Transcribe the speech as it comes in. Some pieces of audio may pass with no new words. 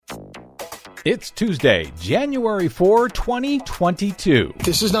It's Tuesday, January 4, 2022.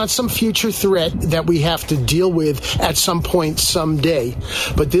 This is not some future threat that we have to deal with at some point someday,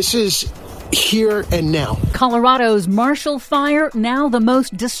 but this is here and now. Colorado's Marshall Fire, now the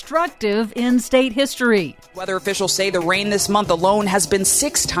most destructive in state history. Weather officials say the rain this month alone has been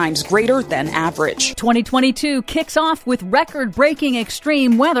 6 times greater than average. 2022 kicks off with record-breaking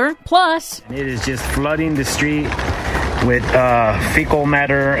extreme weather, plus it is just flooding the street with fecal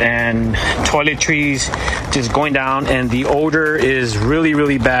matter and toiletries just going down, and the odor is really,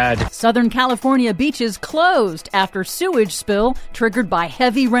 really bad. Southern California beaches closed after sewage spill triggered by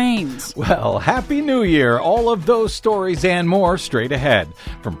heavy rains. Well, Happy New Year. All of those stories and more straight ahead.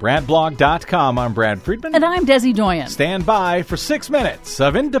 From BradBlog.com, I'm Brad Friedman. And I'm Desi Doyen. Stand by for 6 minutes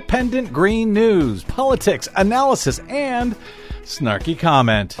of independent green news, politics, analysis, and snarky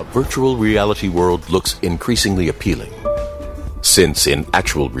comment. A virtual reality world looks increasingly appealing, since in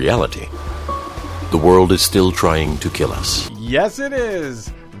actual reality, the world is still trying to kill us. Yes, it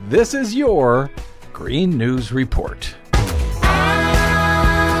is. This is your Green News Report.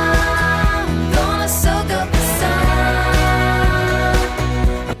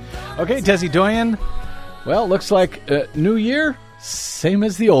 Okay, Desi Doyen. Well, looks like New Year, same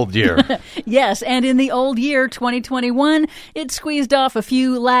as the old year. Yes, and in the old year, 2021, it squeezed off a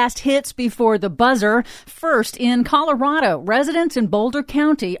few last hits before the buzzer. First, in Colorado, residents in Boulder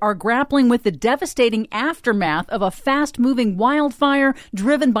County are grappling with the devastating aftermath of a fast-moving wildfire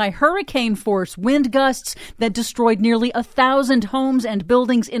driven by hurricane-force wind gusts that destroyed nearly 1,000 homes and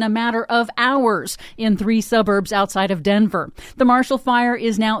buildings in a matter of hours in 3 suburbs outside of Denver. The Marshall Fire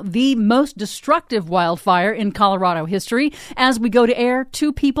is now the most destructive wildfire in Colorado history. As we go to air,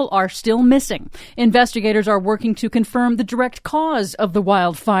 2 people are still missing. Investigators are working to confirm the direct cause of the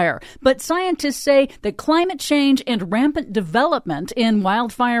wildfire, but scientists say that climate change and rampant development in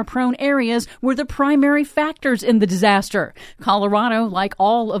wildfire-prone areas were the primary factors in the disaster. Colorado, like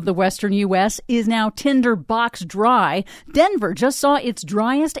all of the western U.S., is now tinderbox dry. Denver just saw its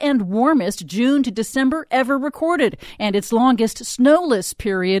driest and warmest June to December ever recorded, and its longest snowless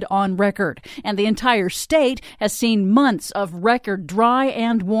period on record. And the entire state has seen months of record dry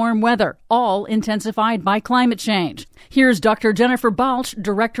and warm weather, all intensified by climate change. Here's Dr. Jennifer Balch,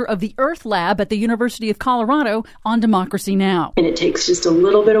 director of the Earth Lab at the University of Colorado, on Democracy Now! And it takes just a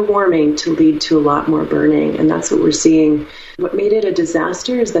little bit of warming to lead to a lot more burning, and that's what we're seeing. What made it a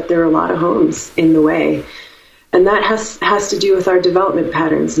disaster is that there are a lot of homes in the way. And that has to do with our development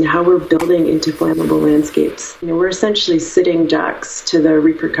patterns and how we're building into flammable landscapes. We're essentially sitting ducks to the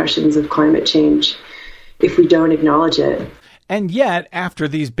repercussions of climate change if we don't acknowledge it. And yet, after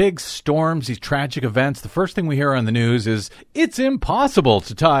these big storms, these tragic events, the first thing we hear on the news is it's impossible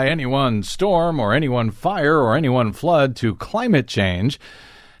to tie any one storm or any one fire or any one flood to climate change,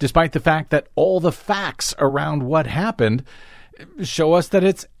 despite the fact that all the facts around what happened show us that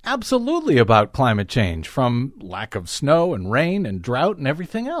it's absolutely about climate change, from lack of snow and rain and drought and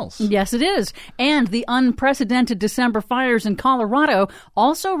everything else. Yes, it is. And the unprecedented December fires in Colorado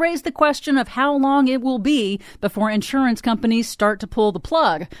also raise the question of how long it will be before insurance companies start to pull the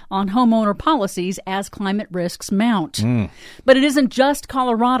plug on homeowner policies as climate risks mount. But it isn't just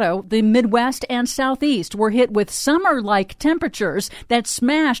Colorado. The Midwest and Southeast were hit with summer-like temperatures that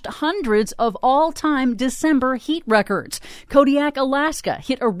smashed hundreds of all-time December heat records. Kodiak, Alaska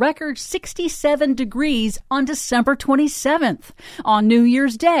hit a record 67 degrees on December 27th. On New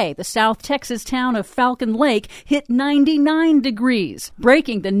Year's Day, the South Texas town of Falcon Lake hit 99 degrees,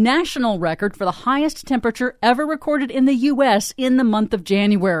 breaking the national record for the highest temperature ever recorded in the U.S. in the month of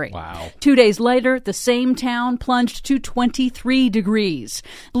January. Wow. 2 days later, the same town plunged to 23 degrees.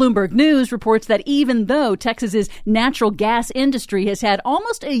 Bloomberg News reports that even though Texas's natural gas industry has had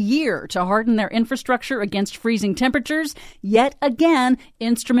almost a year to harden their infrastructure against freezing temperatures, yet again,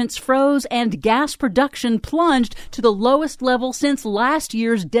 instruments froze and gas production plunged to the lowest level since last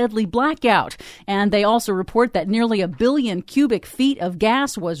year's deadly blackout. And they also report that nearly 1 billion cubic feet of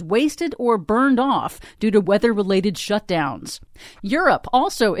gas was wasted or burned off due to weather-related shutdowns. Europe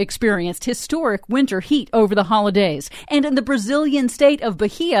also experienced historic winter heat over the holidays. And in the Brazilian state of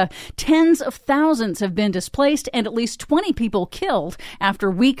Bahia, tens of thousands have been displaced and at least 20 people killed after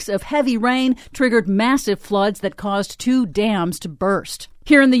weeks of heavy rain triggered massive floods that caused 2 dams to burst.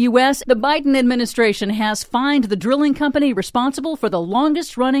 Here in the U.S., the Biden administration has fined the drilling company responsible for the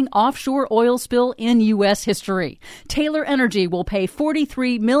longest-running offshore oil spill in U.S. history. Taylor Energy will pay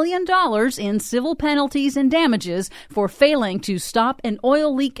 $43 million in civil penalties and damages for failing to stop an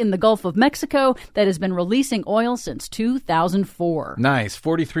oil leak in the Gulf of Mexico that has been releasing oil since 2004. Nice.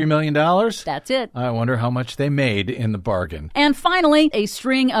 $43 million? That's it. I wonder how much they made in the bargain. And finally, a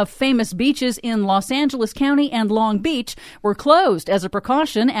string of famous beaches in Los Angeles County and Long Beach were closed as a precaution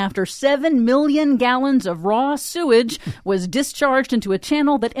after 7 million gallons of raw sewage was discharged into a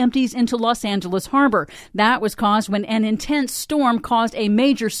channel that empties into Los Angeles Harbor. That was caused when an intense storm caused a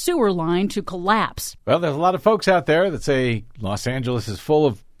major sewer line to collapse. Well, there's a lot of folks out there that say Los Angeles is full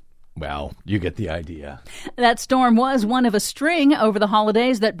of, well, you get the idea. That storm was one of a string over the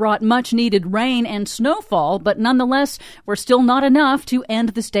holidays that brought much-needed rain and snowfall, but nonetheless were still not enough to end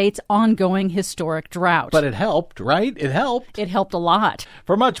the state's ongoing historic drought. But it helped, right? It helped. It helped a lot.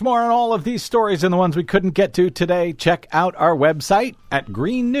 For much more on all of these stories and the ones we couldn't get to today, check out our website at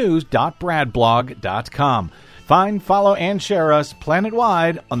greennews.bradblog.com. Find, follow, and share us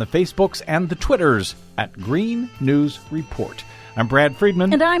planet-wide on the Facebooks and the Twitters at Green News Report. I'm Brad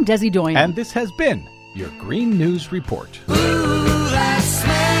Friedman. And I'm Desi Doyen. And this has been your Green News Report. Ooh, that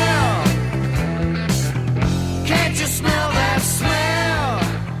smell.